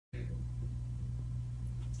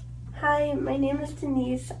Hi, my name is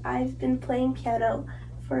Denise. I've been playing piano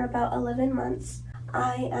for about 11 months.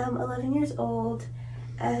 I am 11 years old,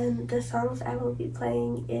 and the songs I will be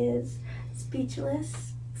playing is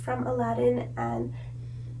Speechless from Aladin and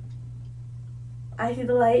I See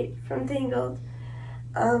the Light from Tangled.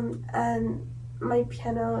 And my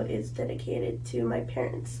piano is dedicated to my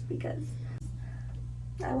parents because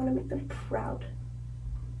I want to make them proud.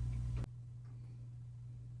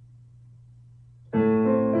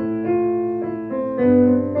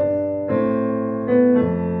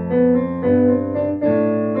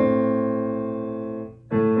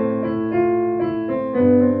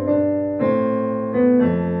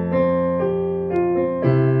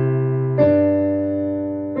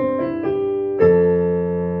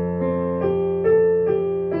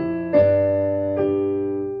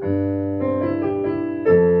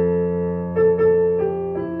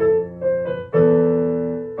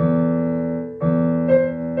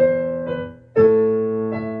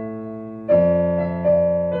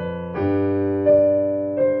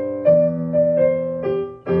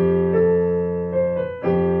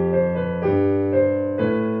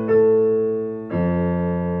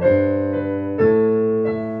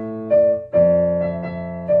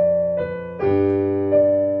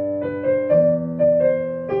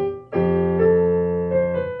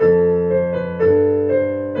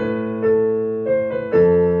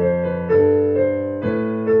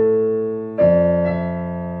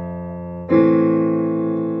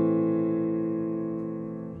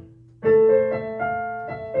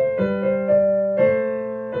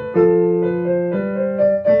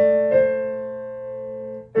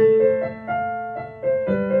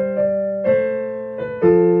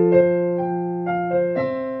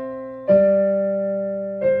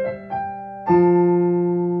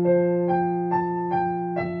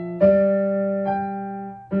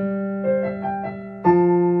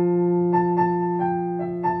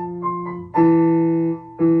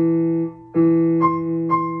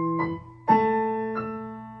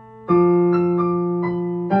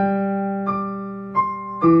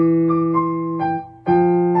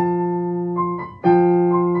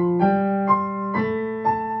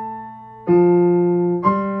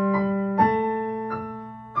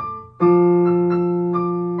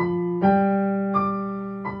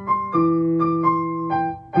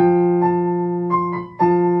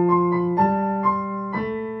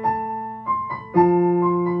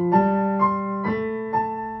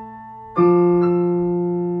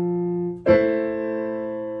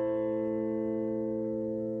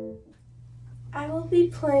 I will be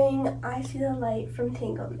playing I See the Light from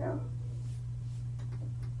Tangled now.